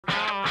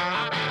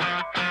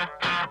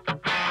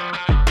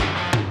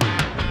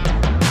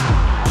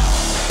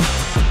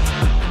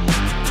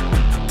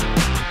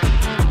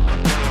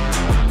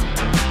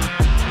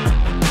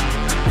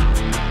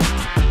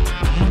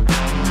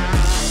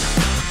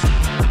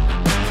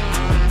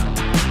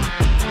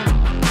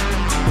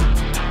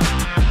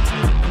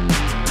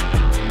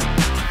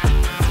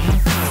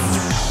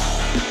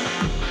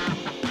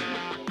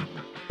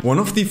One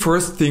of the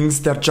first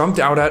things that jumped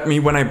out at me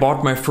when I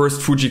bought my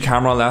first Fuji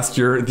camera last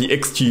year, the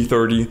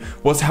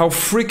X-T30, was how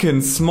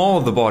freaking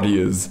small the body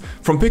is.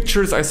 From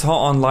pictures I saw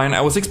online,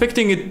 I was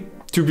expecting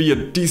it to be a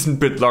decent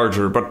bit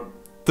larger, but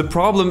the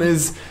problem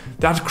is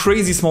that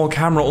crazy small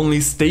camera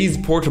only stays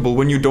portable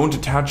when you don't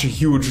attach a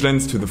huge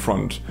lens to the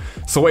front.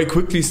 So I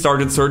quickly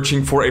started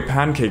searching for a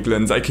pancake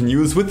lens I can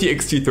use with the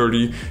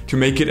X-T30 to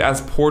make it as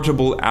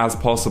portable as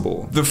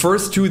possible. The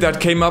first two that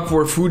came up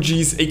were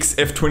Fuji's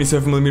XF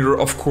 27mm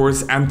of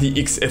course and the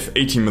XF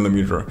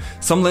 18mm.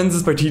 Some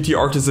lenses by TT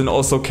Artisan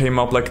also came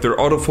up, like their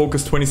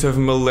autofocus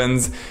 27mm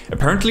lens.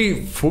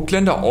 Apparently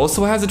Voigtländer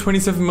also has a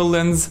 27mm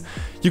lens.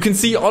 You can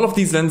see all of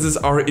these lenses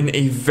are in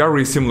a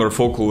very similar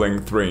focal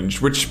length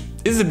range, which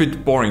is a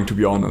bit boring to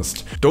be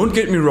honest. Don't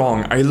get me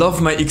wrong, I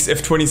love my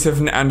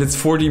XF27 and its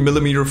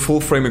 40mm full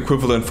frame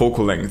equivalent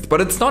focal length, but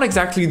it's not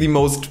exactly the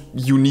most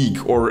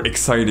unique or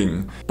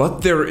exciting.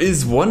 But there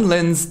is one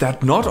lens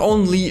that not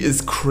only is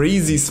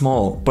crazy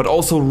small, but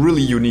also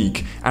really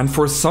unique, and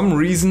for some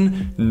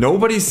reason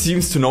nobody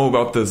seems to know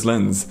about this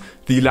lens,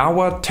 the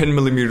Laowa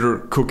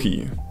 10mm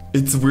Cookie.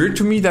 It's weird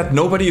to me that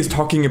nobody is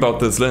talking about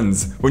this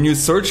lens. When you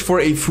search for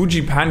a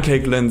Fuji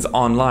Pancake lens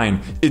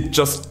online, it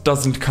just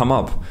doesn't come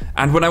up.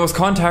 And when I was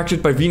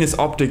contacted by Venus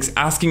Optics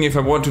asking if I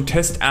want to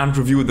test and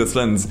review this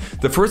lens,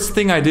 the first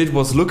thing I did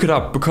was look it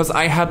up because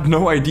I had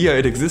no idea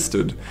it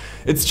existed.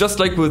 It's just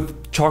like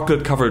with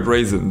chocolate covered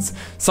raisins.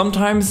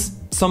 Sometimes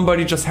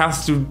somebody just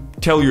has to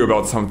tell you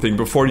about something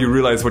before you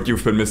realize what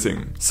you've been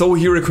missing. So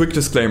here a quick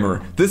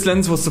disclaimer. This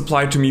lens was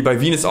supplied to me by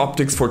Venus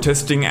Optics for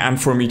testing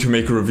and for me to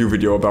make a review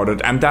video about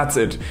it, and that's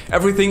it.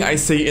 Everything I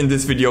say in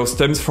this video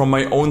stems from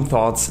my own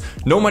thoughts,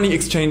 no money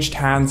exchanged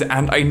hands,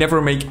 and I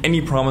never make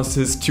any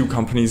promises to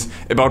companies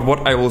about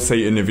what I will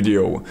say in a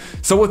video.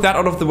 So with that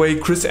out of the way,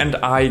 Chris and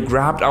I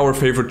grabbed our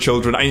favorite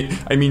children,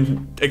 I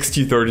mean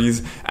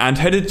X-T30s, and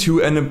headed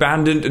to an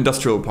abandoned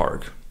industrial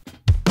park.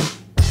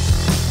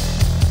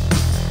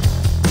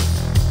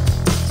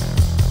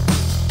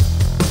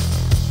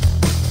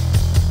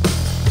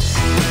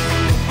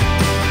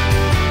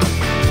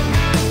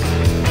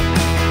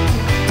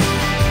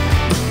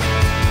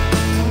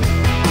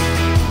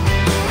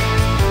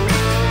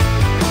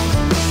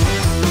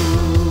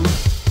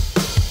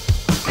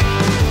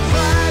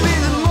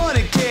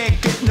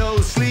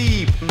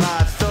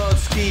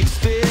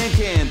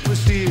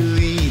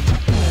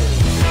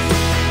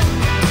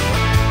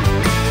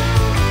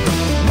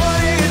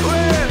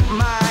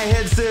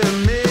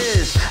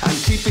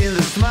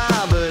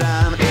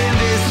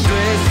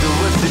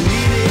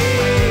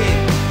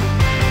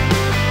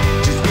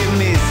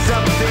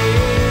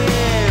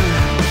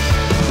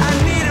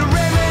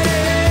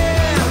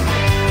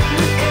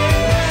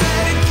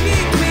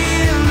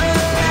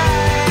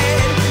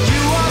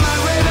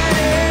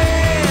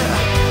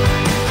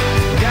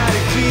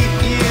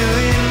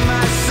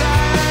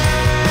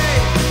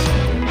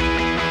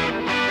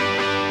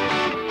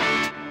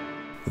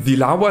 The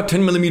Laowa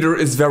 10mm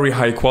is very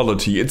high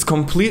quality. It's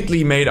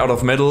completely made out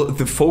of metal,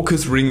 the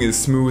focus ring is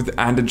smooth,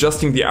 and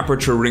adjusting the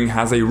aperture ring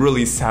has a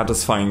really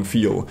satisfying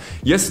feel.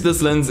 Yes,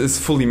 this lens is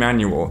fully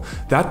manual.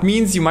 That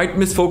means you might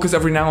miss focus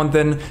every now and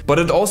then, but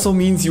it also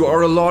means you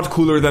are a lot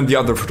cooler than the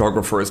other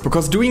photographers,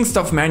 because doing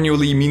stuff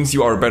manually means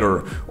you are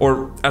better.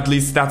 Or at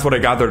least that's what I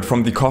gathered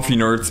from the coffee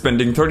nerd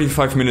spending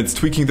 35 minutes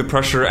tweaking the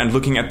pressure and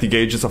looking at the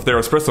gauges of their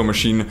espresso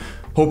machine,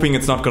 hoping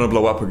it's not gonna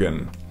blow up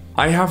again.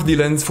 I have the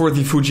lens for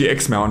the Fuji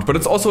X mount, but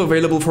it's also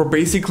available for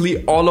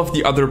basically all of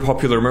the other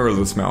popular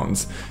mirrorless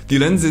mounts. The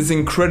lens is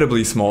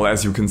incredibly small,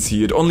 as you can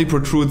see. It only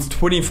protrudes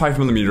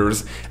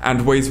 25mm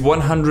and weighs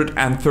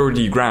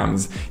 130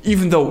 grams,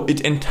 even though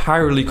it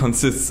entirely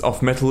consists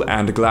of metal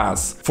and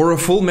glass. For a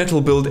full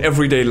metal build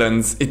everyday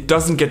lens, it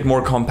doesn't get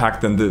more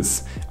compact than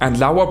this. And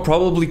Laowa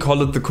probably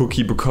call it the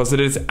cookie because it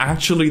is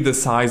actually the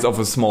size of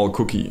a small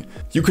cookie.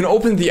 You can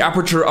open the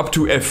aperture up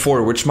to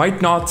f4, which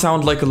might not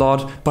sound like a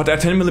lot, but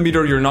at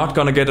 10mm you're not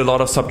gonna get a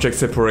lot of subject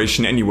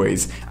separation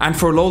anyways, and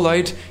for low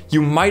light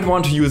you might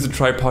want to use a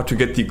tripod to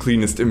get the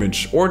cleanest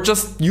image, or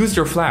just use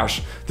your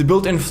flash. The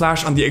built-in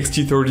flash on the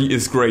X-T30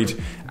 is great,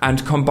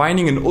 and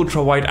combining an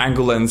ultra-wide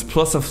angle lens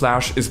plus a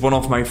flash is one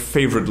of my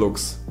favorite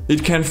looks.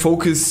 It can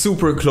focus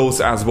super close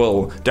as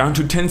well, down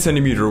to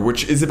 10cm,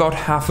 which is about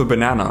half a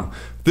banana.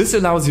 This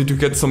allows you to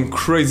get some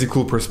crazy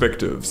cool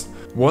perspectives.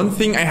 One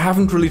thing I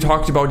haven't really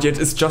talked about yet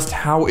is just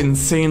how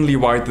insanely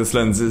wide this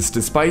lens is,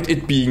 despite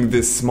it being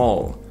this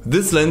small.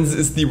 This lens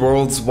is the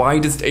world's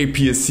widest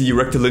aps-c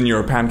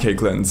rectilinear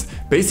pancake lens.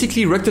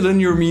 Basically,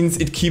 rectilinear means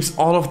it keeps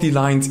all of the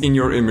lines in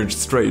your image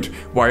straight,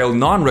 while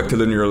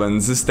non-rectilinear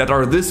lenses that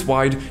are this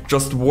wide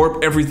just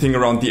warp everything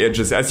around the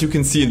edges, as you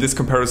can see in this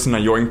comparison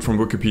I yoinked from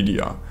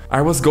Wikipedia.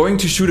 I was going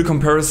to shoot a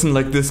comparison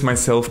like this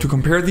myself to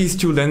compare these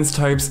two lens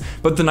types,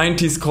 but the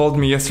 90s called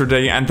me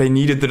yesterday and they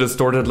needed the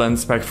distorted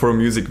lens spec for a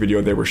music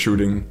video they were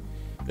shooting.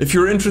 If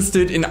you're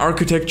interested in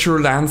architecture,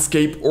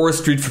 landscape, or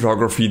street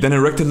photography, then a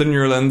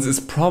rectilinear lens is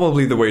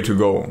probably the way to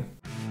go.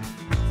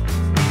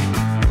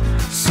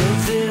 So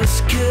this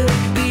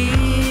could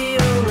be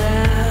your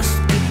last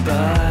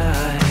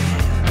goodbye.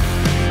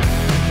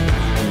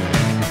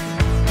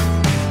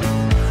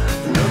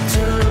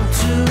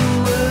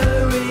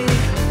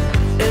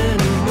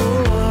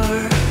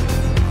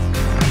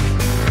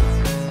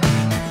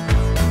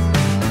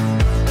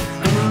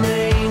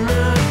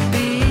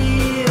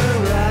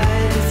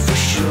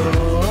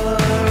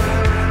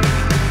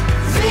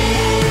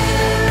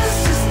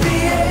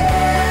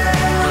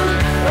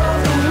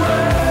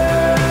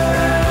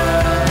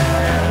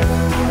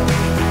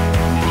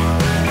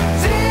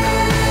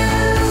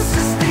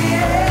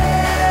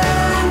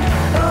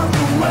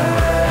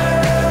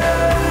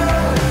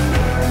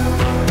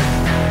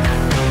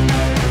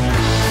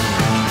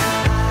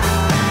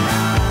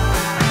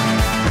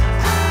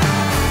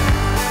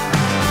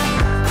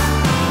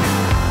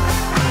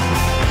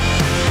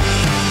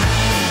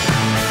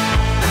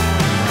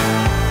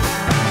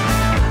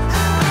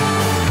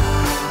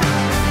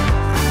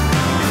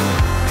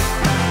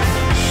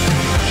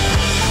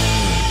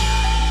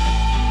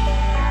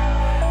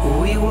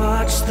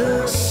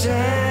 the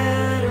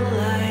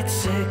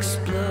satellites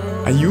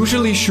explode. I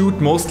usually shoot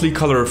mostly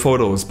color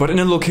photos, but in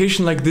a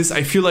location like this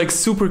I feel like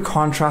super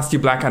contrasty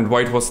black and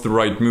white was the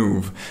right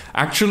move.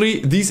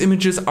 Actually, these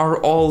images are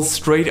all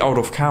straight out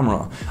of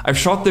camera. I've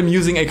shot them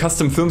using a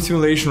custom film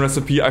simulation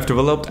recipe I've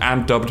developed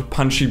and dubbed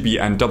Punchy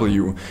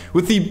B&W,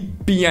 with the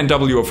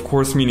B&W of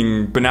course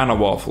meaning banana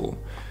waffle.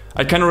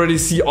 I can already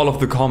see all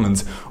of the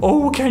comments.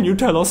 Oh, can you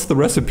tell us the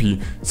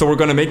recipe? So we're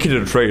gonna make it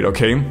a trade,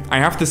 okay? I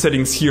have the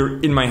settings here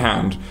in my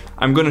hand.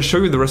 I'm gonna show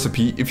you the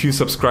recipe if you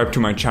subscribe to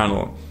my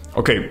channel.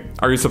 Okay,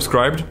 are you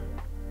subscribed?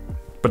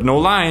 But no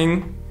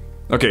lying.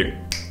 Okay,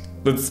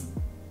 let's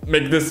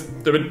make this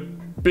a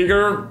bit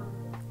bigger.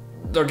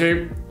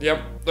 Okay,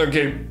 yep,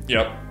 okay,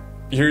 yep.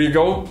 Here you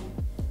go.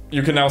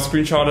 You can now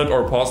screenshot it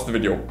or pause the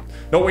video.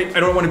 No, wait,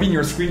 I don't want to be in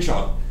your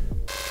screenshot.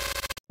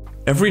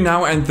 Every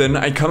now and then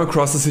I come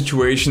across a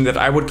situation that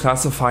I would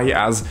classify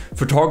as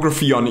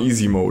photography on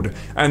easy mode.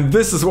 And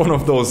this is one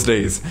of those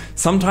days.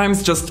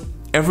 Sometimes just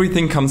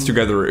everything comes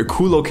together, a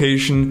cool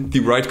location,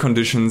 the right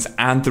conditions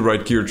and the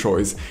right gear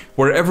choice.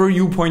 Wherever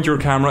you point your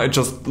camera it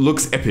just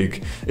looks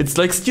epic. It's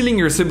like stealing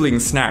your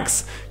siblings'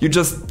 snacks. You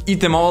just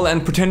eat them all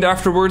and pretend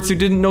afterwards you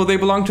didn't know they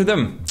belonged to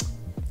them.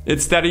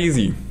 It's that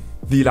easy.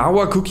 The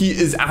Laowa cookie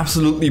is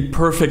absolutely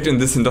perfect in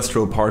this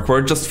industrial park where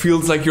it just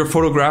feels like you're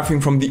photographing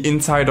from the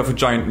inside of a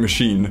giant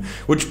machine,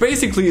 which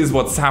basically is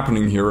what's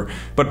happening here.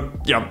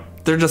 But yeah,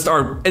 there just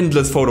are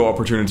endless photo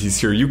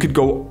opportunities here. You could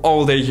go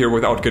all day here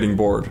without getting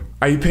bored.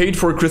 I paid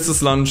for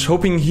Chris's lunch,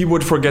 hoping he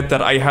would forget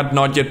that I had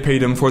not yet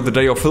paid him for the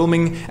day of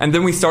filming, and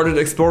then we started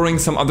exploring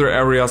some other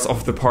areas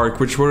of the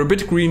park which were a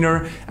bit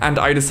greener, and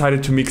I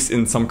decided to mix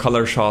in some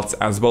color shots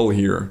as well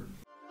here.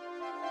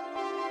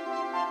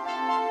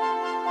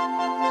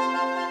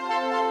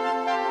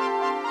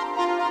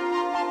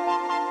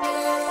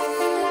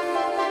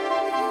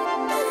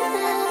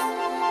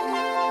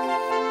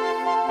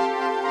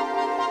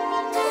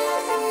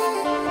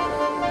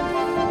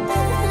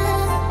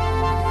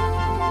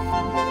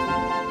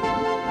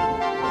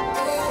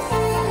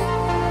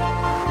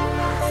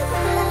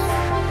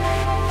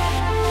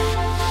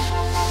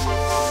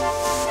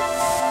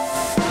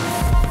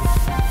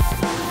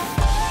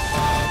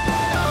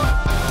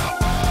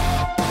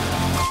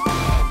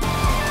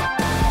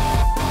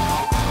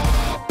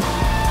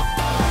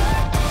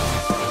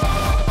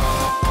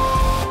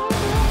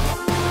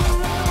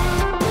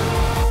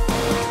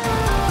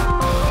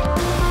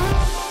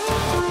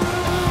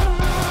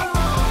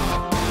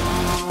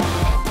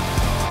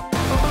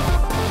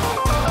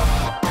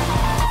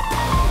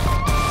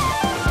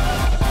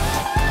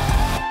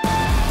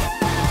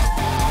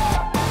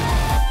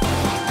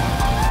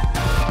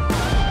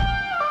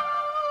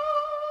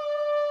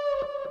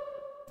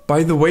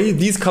 By the way,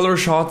 these color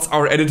shots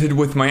are edited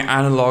with my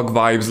Analog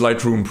Vibes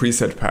Lightroom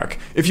preset pack.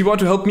 If you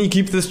want to help me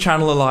keep this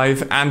channel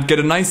alive and get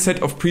a nice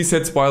set of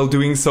presets while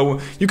doing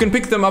so, you can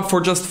pick them up for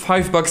just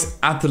 $5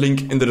 at the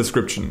link in the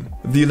description.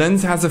 The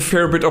lens has a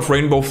fair bit of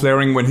rainbow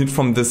flaring when hit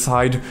from this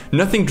side,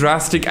 nothing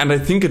drastic, and I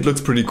think it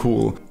looks pretty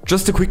cool.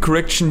 Just a quick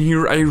correction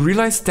here, I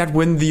realized that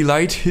when the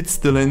light hits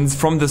the lens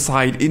from the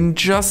side in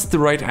just the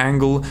right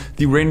angle,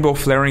 the rainbow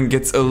flaring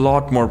gets a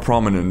lot more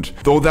prominent,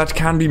 though that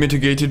can be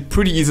mitigated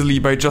pretty easily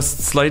by just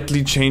slightly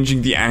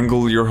changing the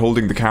angle you're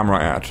holding the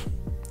camera at.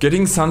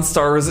 Getting sun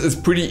stars is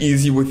pretty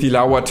easy with the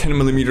Laowa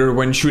 10mm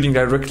when shooting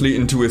directly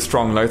into a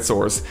strong light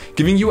source,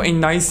 giving you a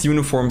nice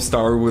uniform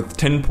star with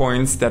 10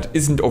 points that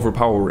isn't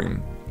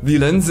overpowering. The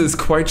lens is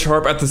quite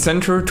sharp at the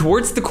center.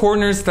 Towards the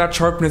corners that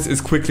sharpness is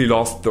quickly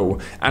lost though,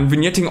 and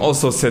vignetting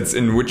also sets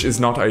in, which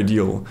is not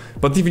ideal.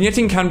 But the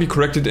vignetting can be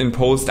corrected in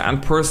post,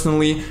 and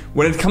personally,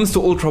 when it comes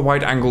to ultra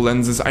wide angle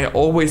lenses, I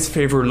always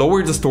favor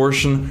lower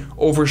distortion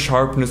over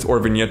sharpness or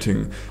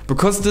vignetting.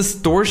 Because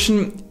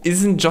distortion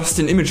isn't just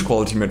an image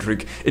quality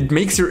metric, it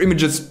makes your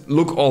images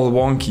look all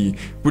wonky,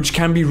 which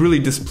can be really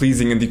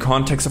displeasing in the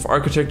context of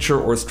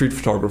architecture or street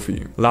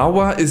photography.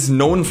 Laowa is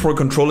known for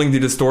controlling the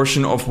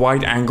distortion of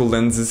wide angle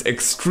lenses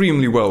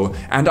extremely well,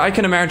 and I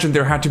can imagine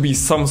there had to be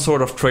some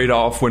sort of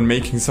trade-off when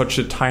making such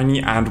a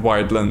tiny and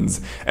wide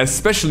lens,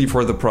 especially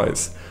for the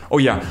price. Oh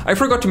yeah, I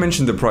forgot to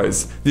mention the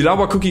price. The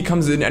Laowa cookie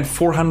comes in at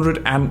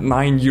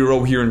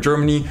 €409 here in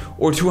Germany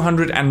or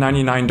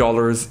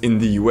 $299 in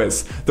the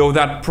US, though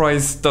that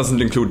price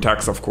doesn't include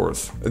tax of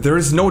course. There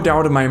is no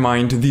doubt in my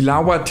mind the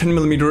Laowa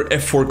 10mm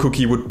f4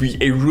 cookie would be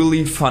a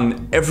really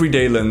fun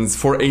everyday lens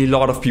for a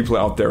lot of people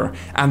out there,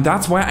 and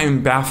that's why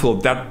I'm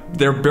baffled that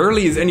there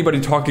barely is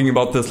anybody talking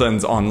about this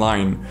lens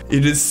online.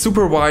 It is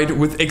super wide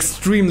with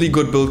extremely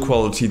good build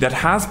quality that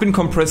has been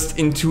compressed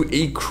into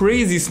a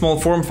crazy small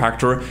form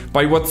factor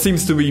by what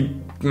seems to be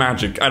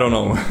magic, I don't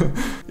know.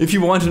 If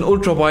you want an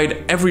ultra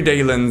wide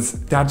everyday lens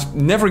that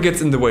never gets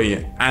in the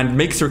way and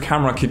makes your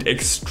camera kit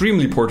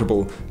extremely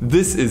portable,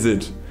 this is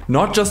it.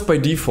 Not just by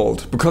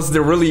default, because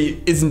there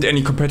really isn't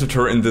any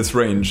competitor in this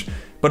range,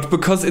 but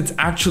because it's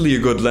actually a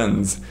good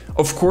lens.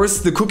 Of course,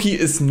 the cookie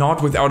is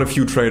not without a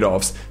few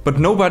trade-offs, but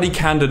nobody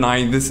can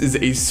deny this is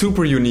a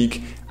super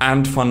unique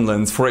and fun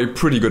lens for a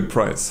pretty good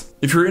price.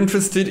 If you're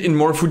interested in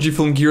more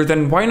Fujifilm gear,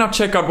 then why not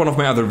check out one of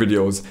my other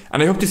videos?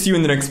 And I hope to see you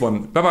in the next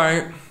one. Bye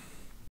bye!